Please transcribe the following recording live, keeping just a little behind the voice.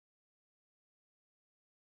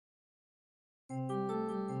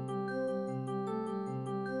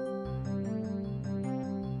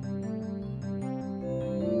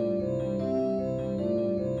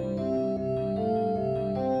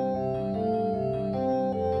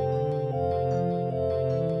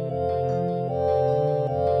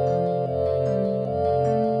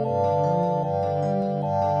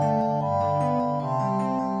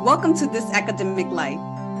Welcome to This Academic Life,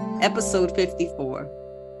 Episode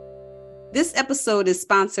 54. This episode is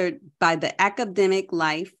sponsored by the Academic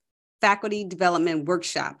Life Faculty Development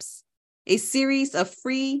Workshops, a series of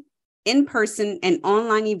free in-person and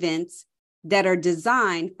online events that are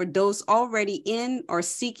designed for those already in or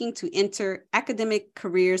seeking to enter academic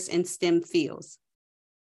careers in STEM fields.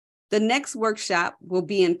 The next workshop will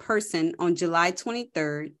be in person on July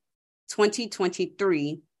 23rd,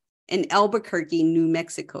 2023 in Albuquerque, New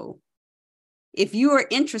Mexico. If you are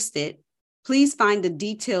interested, please find the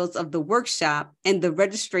details of the workshop and the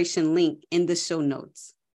registration link in the show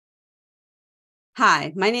notes.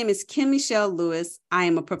 Hi, my name is Kim Michelle Lewis. I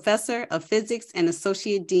am a professor of physics and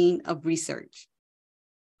associate dean of research.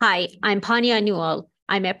 Hi, I'm Pania Newell.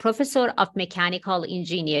 I'm a professor of mechanical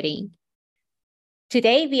engineering.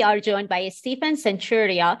 Today, we are joined by Stephen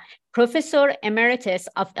Centuria, Professor Emeritus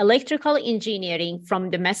of Electrical Engineering from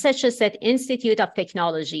the Massachusetts Institute of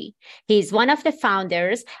Technology. He is one of the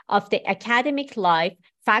founders of the Academic Life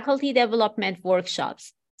Faculty Development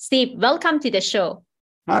Workshops. Steve, welcome to the show.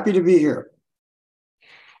 Happy to be here.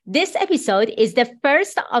 This episode is the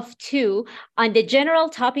first of two on the general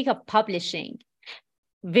topic of publishing.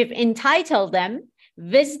 We've entitled them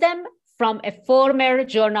Wisdom from a Former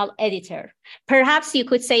Journal Editor. Perhaps you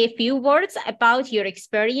could say a few words about your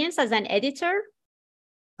experience as an editor?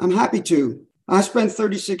 I'm happy to. I spent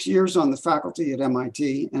 36 years on the faculty at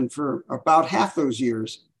MIT, and for about half those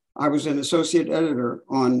years, I was an associate editor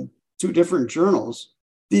on two different journals.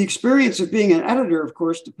 The experience of being an editor, of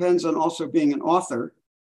course, depends on also being an author,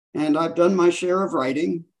 and I've done my share of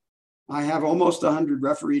writing. I have almost 100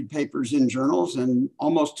 refereed papers in journals and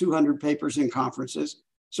almost 200 papers in conferences.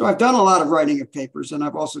 So I've done a lot of writing of papers, and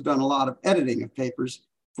I've also done a lot of editing of papers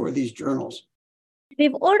for these journals.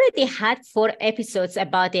 We've already had 4 episodes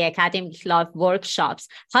about the Academic Life workshops.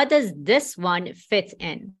 How does this one fit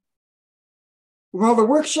in? Well, the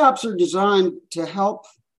workshops are designed to help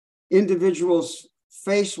individuals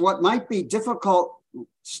face what might be difficult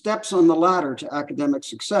steps on the ladder to academic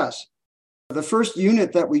success. The first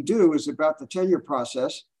unit that we do is about the tenure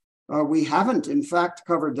process. We haven't, in fact,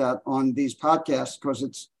 covered that on these podcasts because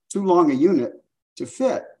it's too long a unit to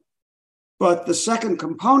fit. But the second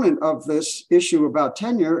component of this issue about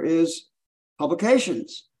tenure is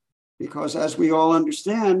publications, because as we all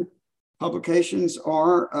understand, publications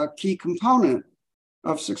are a key component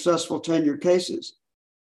of successful tenure cases.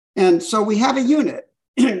 And so we have a unit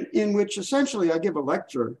in which essentially I give a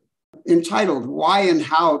lecture entitled Why and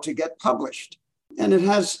How to Get Published. And it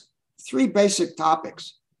has 3 basic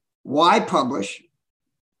topics. Why publish,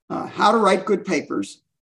 how to write good papers,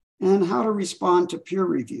 and how to respond to peer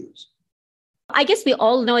reviews. I guess we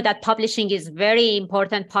all know that publishing is a very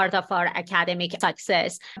important part of our academic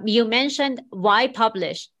success. You mentioned why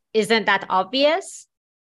publish. Isn't that obvious?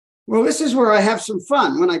 Well, this is where I have some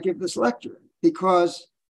fun when I give this lecture, because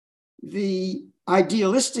the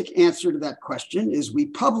idealistic answer to that question is we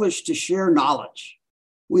publish to share knowledge.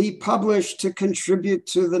 We publish to contribute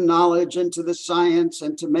to the knowledge and to the science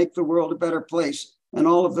and to make the world a better place and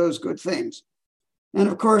all of those good things. And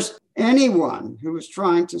of course, anyone who is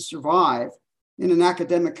trying to survive in an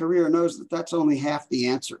academic career knows that that's only half the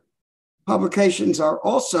answer. Publications are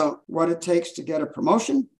also what it takes to get a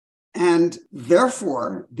promotion, and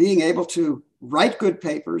therefore being able to write good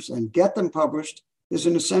papers and get them published is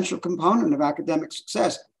an essential component of academic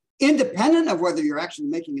success, independent of whether you're actually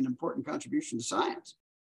making an important contribution to science.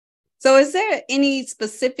 So is there any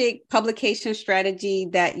specific publication strategy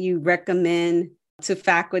that you recommend to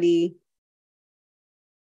faculty?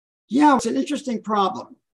 Yeah, it's an interesting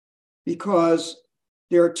problem because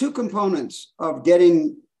there are 2 components of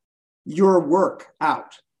getting your work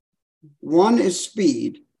out. One is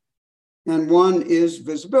speed and one is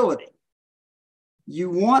visibility. You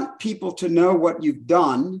want people to know what you've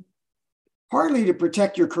done, partly to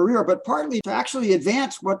protect your career, but partly to actually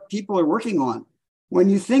advance what people are working on. When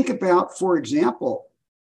you think about, for example,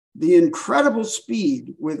 the incredible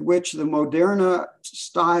speed with which the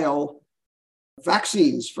Moderna-style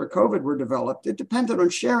vaccines for COVID were developed, it depended on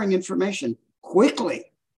sharing information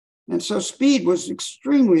quickly. And so speed was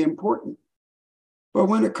extremely important. But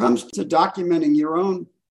when it comes to documenting your own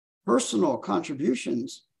personal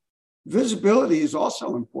contributions, visibility is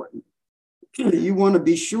also important. You want to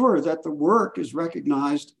be sure that the work is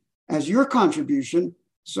recognized as your contribution.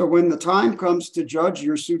 So when the time comes to judge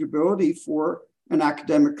your suitability for an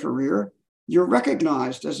academic career, you're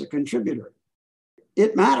recognized as a contributor.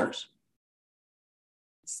 It matters.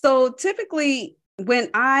 So typically,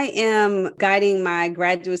 when I am guiding my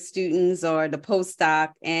graduate students or the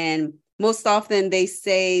postdoc, and most often they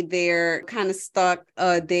say they're kind of stuck.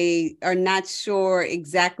 They are not sure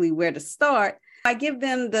exactly where to start. I give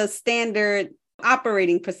them the standard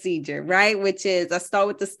operating procedure, right? Which is I start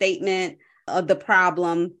with the statement of the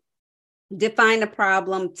problem, define the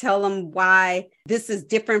problem, tell them why this is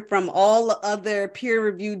different from all the other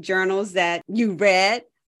peer-reviewed journals that you read.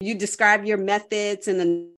 You describe your methods and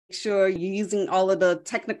then make sure you're using all of the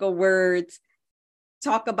technical words.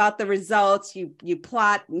 Talk about the results. You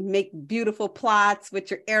plot, make beautiful plots with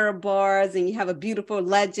your error bars, and you have a beautiful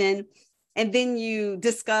legend. And then you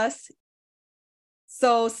discuss.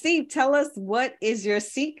 So, Steve, tell us, what is your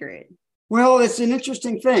secret? Well, it's an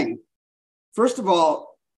interesting thing. First of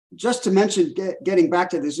all, just to mention, getting back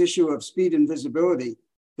to this issue of speed and visibility,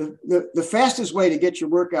 the fastest way to get your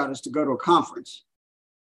work out is to go to a conference.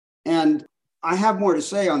 And I have more to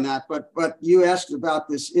say on that, but you asked about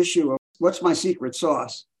this issue of what's my secret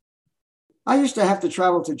sauce. I used to have to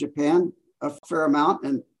travel to Japan a fair amount,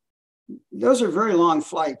 and those are very long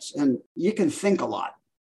flights, and you can think a lot.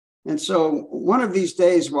 And so one of these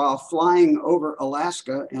days, while flying over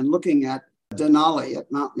Alaska and looking at Denali,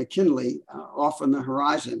 at Mount McKinley, off on the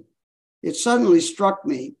horizon, it suddenly struck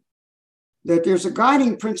me that there's a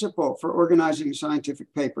guiding principle for organizing a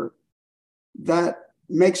scientific paper that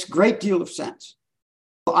makes a great deal of sense.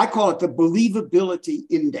 I call it the believability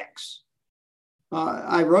index.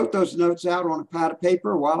 I wrote those notes out on a pad of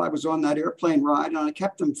paper while I was on that airplane ride, and I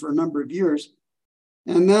kept them for a number of years.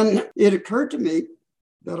 And then it occurred to me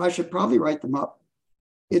that I should probably write them up.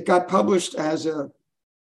 It got published as an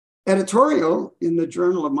editorial in the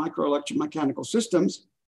Journal of Microelectromechanical Systems.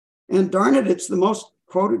 And darn it, it's the most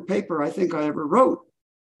quoted paper I think I ever wrote,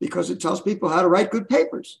 because it tells people how to write good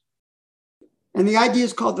papers. And the idea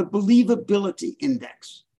is called the believability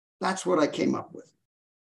index. That's what I came up with.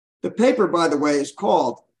 The paper, by the way, is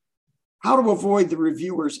called How to Avoid the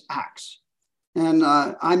Reviewer's Axe. And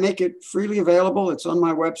I make it freely available. It's on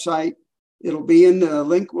my website. It'll be in the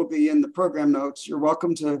link will be in the program notes. You're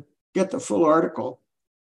welcome to get the full article.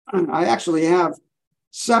 And I actually have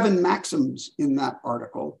 7 maxims in that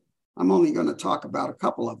article. I'm only going to talk about a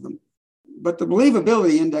couple of them. But the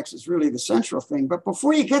believability index is really the central thing. But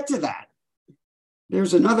before you get to that,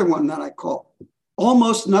 there's another one that I call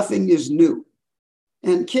Almost Nothing is New.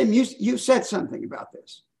 And Kim, you said something about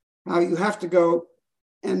this, how you have to go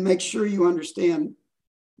and make sure you understand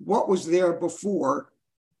what was there before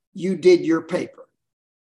you did your paper.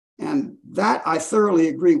 And that I thoroughly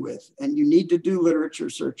agree with. And you need to do literature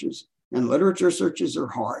searches, and literature searches are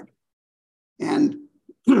hard. And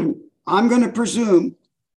I'm going to presume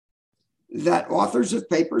that authors of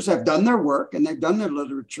papers have done their work and they've done their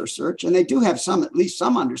literature search, and they do have at least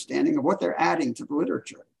some understanding of what they're adding to the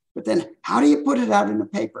literature. But then how do you put it out in a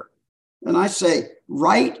paper? And I say,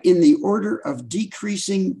 write in the order of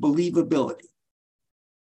decreasing believability.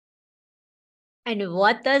 And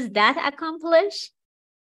what does that accomplish?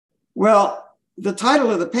 Well, the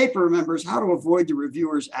title of the paper, remember, is How to Avoid the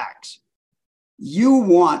Reviewer's Axe. You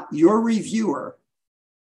want your reviewer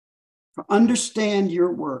to understand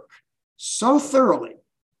your work so thoroughly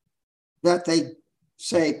that they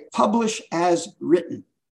say, publish as written.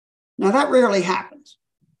 Now, that rarely happens.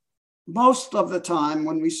 Most of the time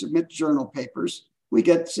when we submit journal papers, we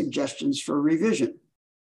get suggestions for revision.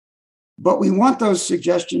 But we want those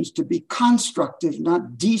suggestions to be constructive,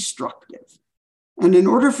 not destructive. And in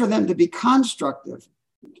order for them to be constructive,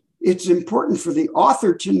 it's important for the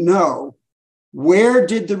author to know, where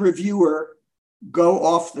did the reviewer go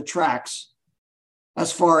off the tracks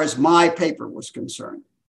as far as my paper was concerned?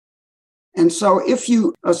 And so if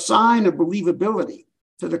you assign a believability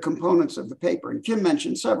to the components of the paper, and Kim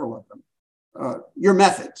mentioned several of them, your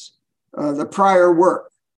methods, the prior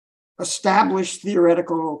work, established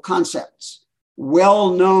theoretical concepts,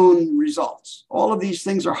 well-known results. All of these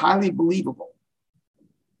things are highly believable.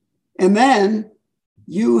 And then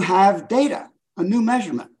you have data, a new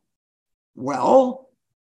measurement. Well,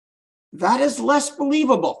 that is less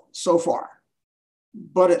believable so far,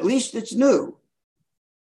 but at least it's new.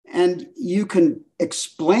 And you can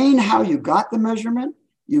explain how you got the measurement.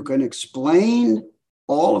 You can explain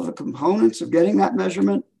all of the components of getting that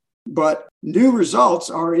measurement. But new results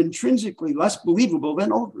are intrinsically less believable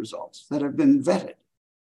than old results that have been vetted.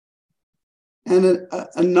 And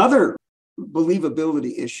another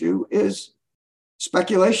believability issue is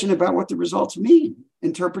speculation about what the results mean,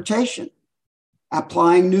 interpretation,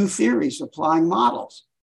 applying new theories, applying models.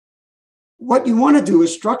 What you want to do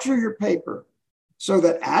is structure your paper so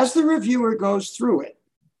that as the reviewer goes through it,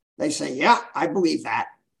 they say, yeah, I believe that.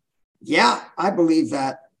 Yeah, I believe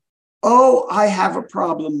that. Oh, I have a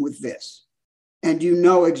problem with this. And you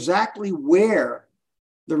know exactly where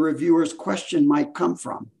the reviewer's question might come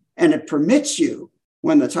from. And it permits you,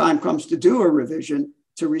 when the time comes to do a revision,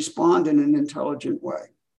 to respond in an intelligent way.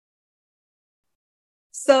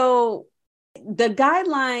 So the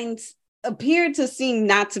guidelines appear to seem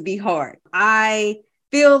not to be hard. I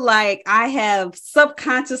feel like I have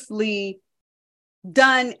subconsciously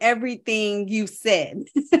done everything you said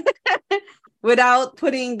without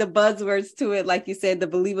putting the buzzwords to it, like you said, the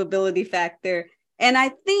believability factor. And I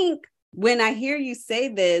think when I hear you say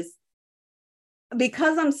this,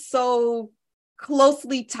 because I'm so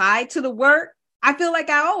closely tied to the work, I feel like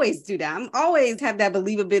I always do that. I'm always have that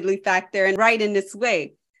believability factor and write in this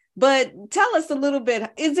way. But tell us a little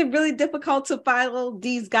bit, is it really difficult to follow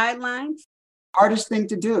these guidelines? Hardest thing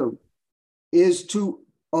to do is to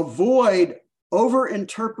avoid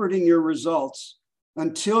over-interpreting your results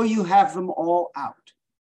until you have them all out.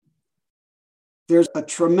 There's a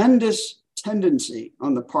tremendous tendency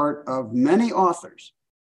on the part of many authors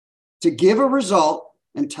to give a result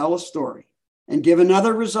and tell a story, and give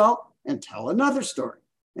another result and tell another story,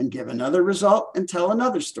 and give another result and tell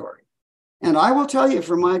another story. And I will tell you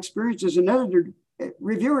from my experience as an editor,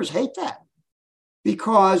 reviewers hate that,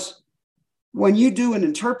 because when you do an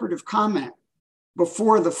interpretive comment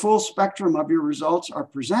before the full spectrum of your results are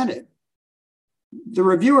presented, the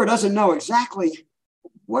reviewer doesn't know exactly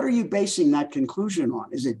what are you basing that conclusion on.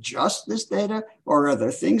 Is it just this data, or are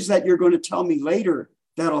there things that you're going to tell me later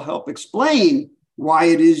that'll help explain why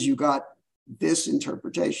it is you got this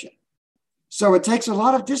interpretation? So it takes a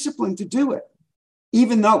lot of discipline to do it,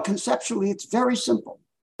 even though conceptually it's very simple.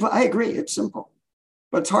 But I agree, it's simple,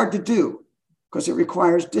 but it's hard to do because it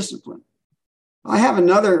requires discipline. I have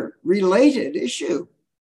another related issue,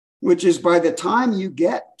 which is by the time you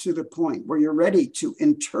get to the point where you're ready to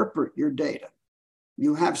interpret your data,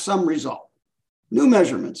 you have some result, new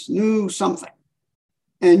measurements, new something,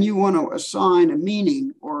 and you want to assign a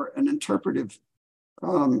meaning or an interpretive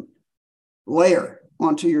layer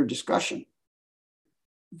onto your discussion.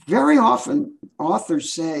 Very often,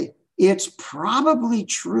 authors say, it's probably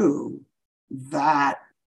true that,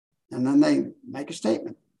 and then they make a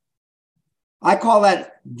statement. I call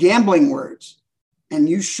that gambling words. And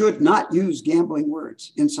you should not use gambling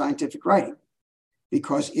words in scientific writing,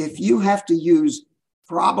 because if you have to use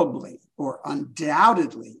probably or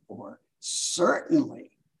undoubtedly or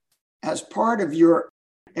certainly as part of your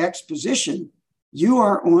exposition, you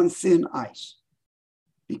are on thin ice,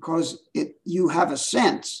 because you have a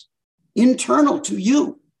sense internal to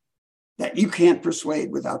you that you can't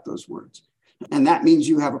persuade without those words. And that means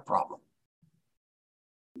you have a problem.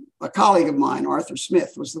 A colleague of mine, Arthur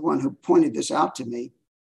Smith, was the one who pointed this out to me,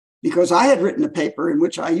 because I had written a paper in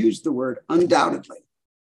which I used the word undoubtedly.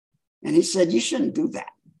 And he said, you shouldn't do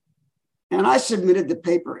that. And I submitted the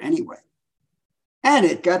paper anyway. And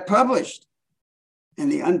it got published.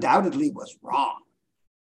 And the undoubtedly was wrong.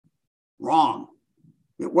 Wrong.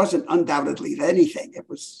 It wasn't undoubtedly anything. It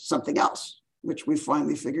was something else, which we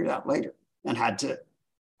finally figured out later and had to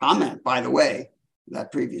comment, by the way,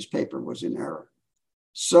 that previous paper was in error.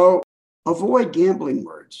 So avoid gambling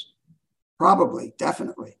words. Probably,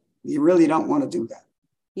 definitely. You really don't want to do that.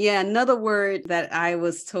 Yeah, another word that I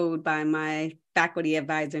was told by my faculty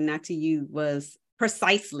advisor not to use was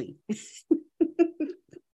precisely.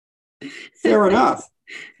 Fair enough.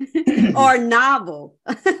 Or novel.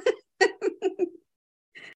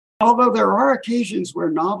 Although there are occasions where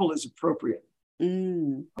novel is appropriate.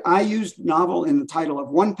 Mm. I used novel in the title of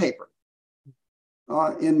one paper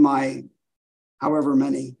in my however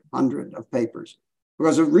many hundred of papers,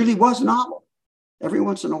 because it really was novel. Every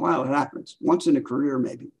once in a while it happens, once in a career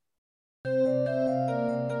maybe.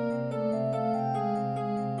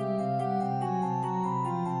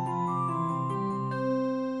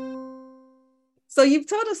 So you've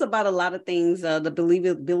told us about a lot of things, the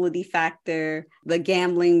believability factor, the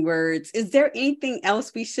gambling words. Is there anything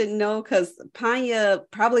else we should know? Because Panya,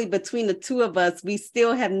 probably between the two of us, we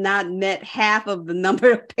still have not met half of the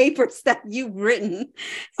number of papers that you've written.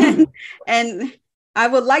 And I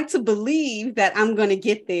would like to believe that I'm going to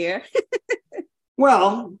get there.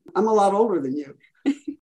 Well, I'm a lot older than you.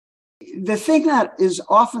 The thing that is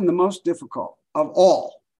often the most difficult of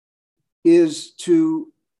all is to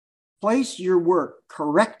place your work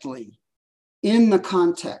correctly in the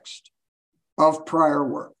context of prior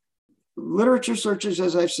work. Literature searches,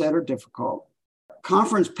 as I've said, are difficult.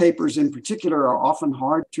 Conference papers in particular are often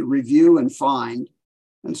hard to review and find.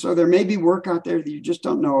 And so there may be work out there that you just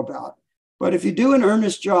don't know about. But if you do an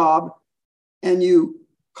earnest job and you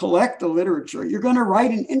collect the literature, you're going to write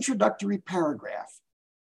an introductory paragraph.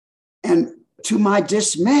 And to my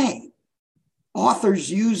dismay, authors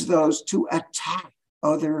use those to attack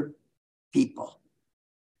other people.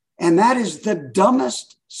 And that is the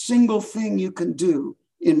dumbest single thing you can do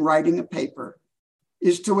in writing a paper,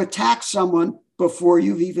 is to attack someone before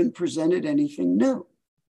you've even presented anything new.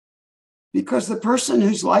 Because the person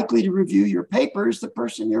who's likely to review your paper is the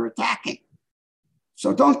person you're attacking.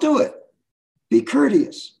 So don't do it. Be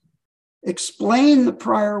courteous. Explain the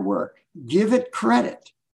prior work. Give it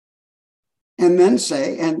credit. And then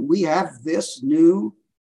say, and we have this new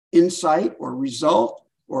insight or result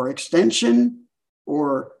or extension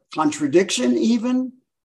or contradiction even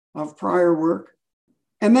of prior work.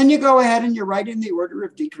 And then you go ahead and you write in the order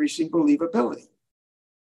of decreasing believability.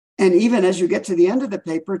 And even as you get to the end of the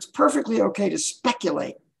paper, it's perfectly okay to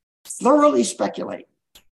speculate, thoroughly speculate.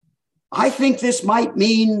 I think this might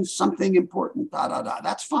mean something important,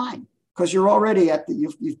 That's fine, because you're already at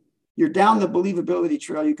you're down the believability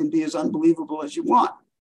trail. You can be as unbelievable as you want.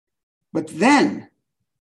 But then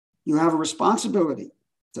you have a responsibility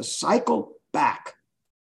to cycle back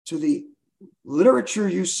to the literature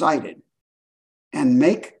you cited and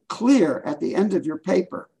make clear at the end of your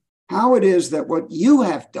paper how it is that what you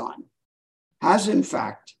have done has in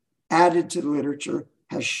fact added to the literature,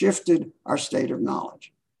 has shifted our state of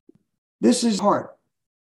knowledge. This is hard.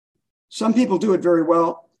 Some people do it very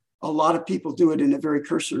well. A lot of people do it in a very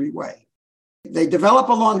cursory way. They develop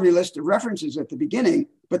a laundry list of references at the beginning,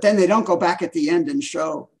 but then they don't go back at the end and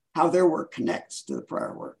show how their work connects to the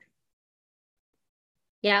prior work.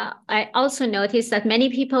 Yeah, I also noticed that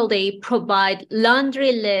many people, they provide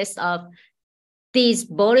laundry list of these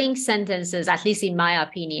boring sentences, at least in my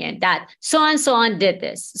opinion, that so and so on did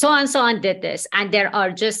this, so and so on did this. And there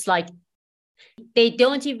are just like, they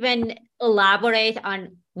don't even elaborate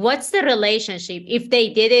on what's the relationship. If they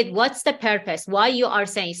did it, what's the purpose, why you are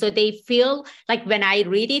saying. So they feel like when I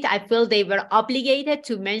read it, I feel they were obligated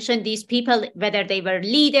to mention these people, whether they were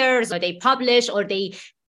leaders or they publish or they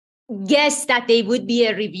guess that they would be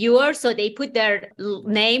a reviewer. So they put their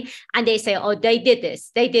name and they say, oh, they did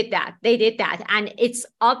this, they did that, they did that. And it's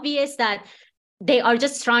obvious that they are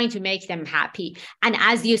just trying to make them happy. And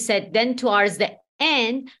as you said, then towards the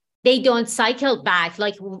end, they don't cycle back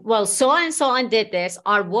like, well, so and so on did this.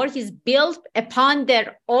 Our work is built upon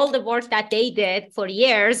all the work that they did for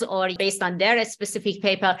years or based on their specific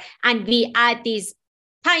paper. And we add these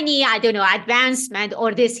tiny, advancement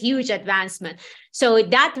or this huge advancement. So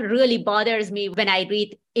that really bothers me when I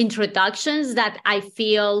read introductions, that I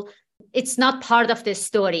feel it's not part of the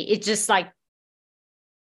story. It's just like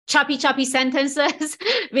choppy sentences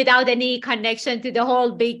without any connection to the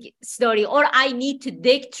whole big story. Or I need to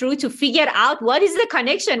dig through to figure out what is the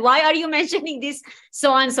connection. Why are you mentioning this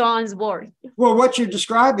so and so on's word? Well, what you're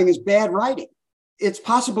describing is bad writing. It's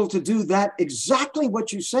possible to do that exactly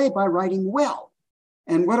what you say by writing well.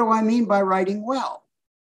 And what do I mean by writing well?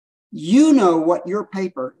 You know what your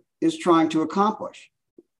paper is trying to accomplish.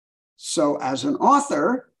 So as an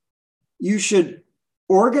author, you should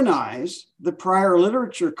organize the prior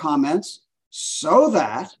literature comments so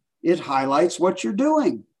that it highlights what you're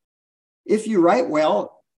doing. If you write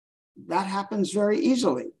well, that happens very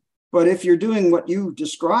easily. But if you're doing what you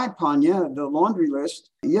described, Panya, the laundry list,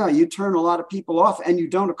 you turn a lot of people off and you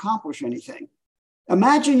don't accomplish anything.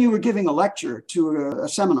 Imagine you were giving a lecture to a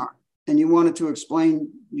seminar and you wanted to explain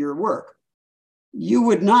your work. You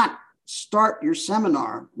would not start your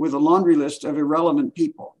seminar with a laundry list of irrelevant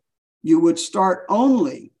people. You would start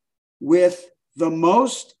only with the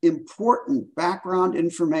most important background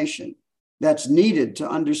information that's needed to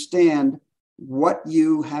understand what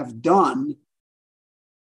you have done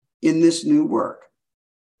in this new work.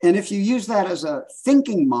 And if you use that as a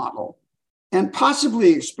thinking model and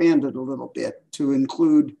possibly expand it a little bit to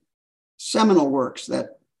include seminal works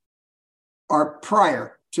that are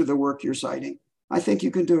prior to the work you're citing, I think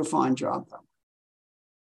you can do a fine job though.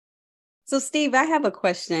 So, Steve, I have a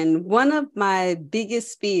question. One of my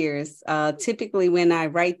biggest fears, typically when I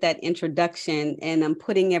write that introduction and I'm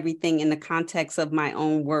putting everything in the context of my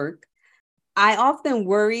own work, I often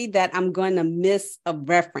worry that I'm going to miss a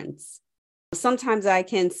reference. Sometimes I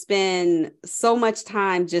can spend so much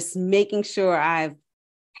time just making sure I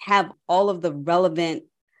have all of the relevant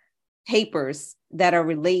papers that are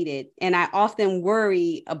related, and I often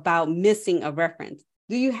worry about missing a reference.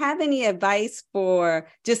 Do you have any advice for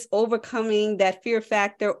just overcoming that fear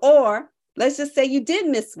factor? Or let's just say you did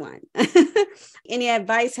miss one. Any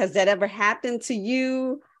advice? Has that ever happened to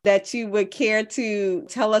you that you would care to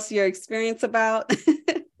tell us your experience about?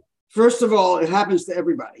 First of all, it happens to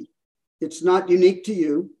everybody. It's not unique to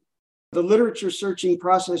you. The literature searching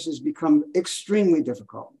process has become extremely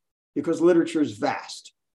difficult because literature is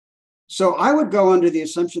vast. So I would go under the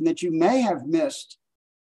assumption that you may have missed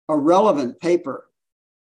a relevant paper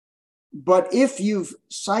But if you've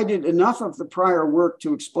cited enough of the prior work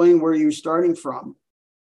to explain where you're starting from,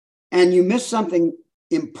 and you miss something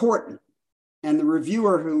important, and the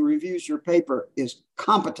reviewer who reviews your paper is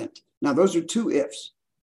competent. Now, those are two ifs.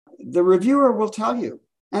 The reviewer will tell you,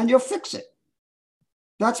 and you'll fix it.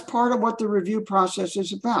 That's part of what the review process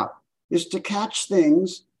is about, is to catch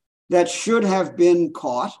things that should have been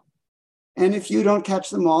caught. And if you don't catch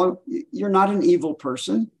them all, you're not an evil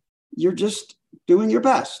person. You're just doing your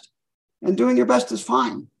best. And doing your best is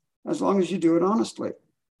fine, as long as you do it honestly.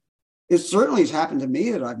 It certainly has happened to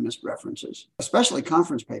me that I've missed references, especially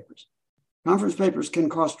conference papers. Conference papers can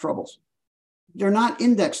cause troubles. They're not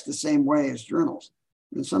indexed the same way as journals,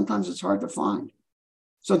 and sometimes it's hard to find.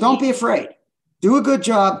 So don't be afraid. Do a good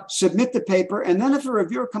job, submit the paper, and then if a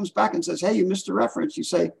reviewer comes back and says, hey, you missed a reference, you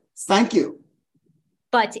say, thank you.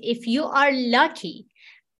 But if you are lucky,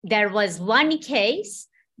 there was one case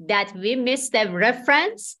that we missed a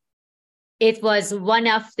reference. It was one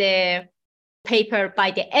of the paper by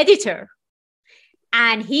the editor,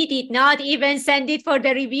 and he did not even send it for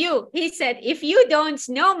the review. He said, if you don't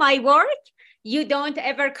know my work, you don't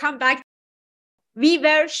ever come back. We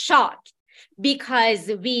were shocked because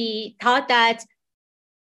we thought that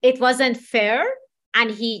it wasn't fair, and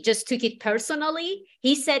he just took it personally.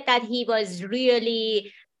 He said that he was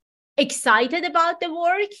really excited about the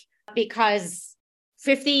work because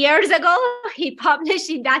 50 years ago, he published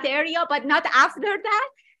in that area, but not after that.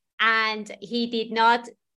 And he did not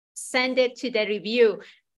send it to the review.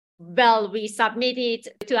 Well, we submitted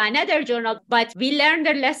to another journal, but we learned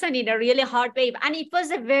the lesson in a really hard way. And it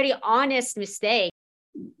was a very honest mistake.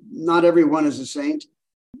 Not everyone is a saint,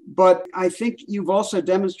 but I think you've also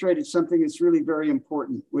demonstrated something that's really very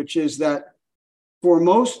important, which is that for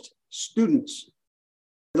most students,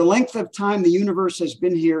 the length of time the universe has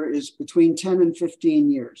been here is between 10 and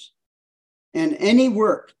 15 years. And any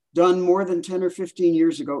work done more than 10 or 15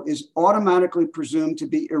 years ago is automatically presumed to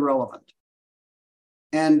be irrelevant.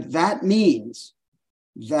 And that means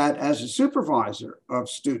that as a supervisor of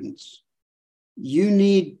students, you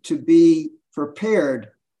need to be prepared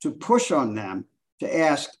to push on them to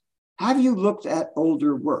ask, have you looked at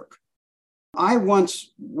older work? I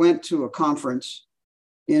once went to a conference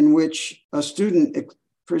in which a student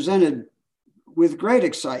presented with great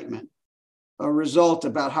excitement a result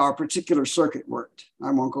about how a particular circuit worked.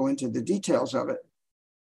 I won't go into the details of it.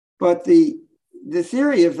 But the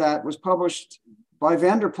theory of that was published by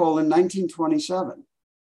Vanderpoel in 1927.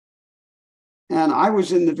 And I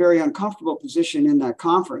was in the very uncomfortable position in that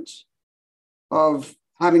conference of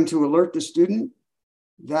having to alert the student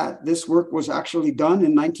that this work was actually done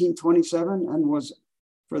in 1927 and was,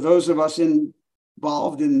 for those of us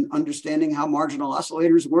involved in understanding how marginal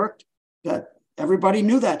oscillators worked, that everybody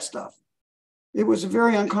knew that stuff. It was a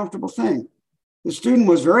very uncomfortable thing. The student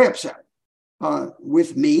was very upset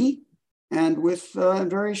with me and with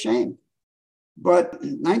very ashamed. But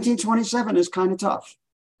 1927 is kind of tough.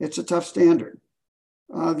 It's a tough standard.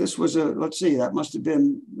 This was let's see, that must have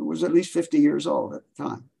been, it was at least 50 years old at the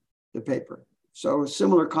time, the paper. So a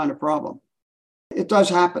similar kind of problem. It does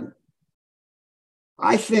happen.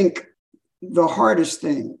 I think the hardest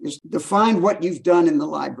thing is to find what you've done in the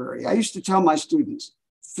library. I used to tell my students,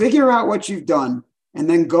 figure out what you've done and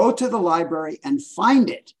then go to the library and find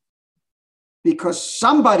it, because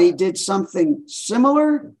somebody did something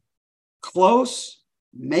similar, close,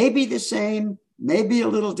 maybe the same, maybe a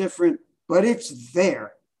little different, but it's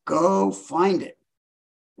there. Go find it.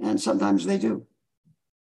 And sometimes they do.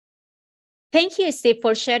 Thank you, Steve,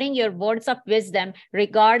 for sharing your words of wisdom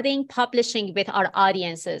regarding publishing with our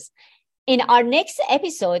audiences. In our next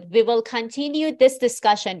episode, we will continue this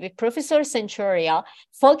discussion with Professor Centuria,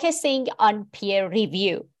 focusing on peer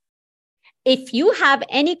review. If you have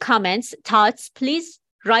any comments, thoughts, please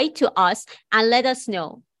write to us and let us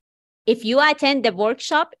know. If you attend the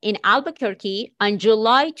workshop in Albuquerque on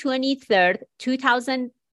July 23rd,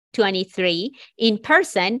 2023, in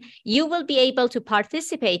person, you will be able to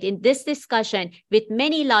participate in this discussion with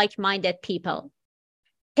many like-minded people.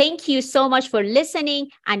 Thank you so much for listening,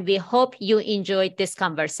 and we hope you enjoyed this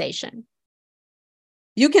conversation.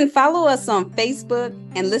 You can follow us on Facebook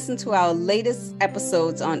and listen to our latest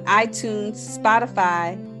episodes on iTunes,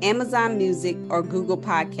 Spotify, Amazon Music, or Google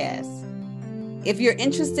Podcasts. If you're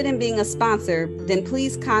interested in being a sponsor, then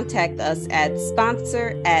please contact us at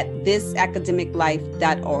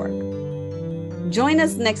sponsor@thisacademiclife.org. Join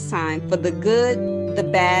us next time for the good, the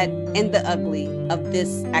bad, and the ugly of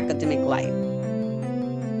this academic life.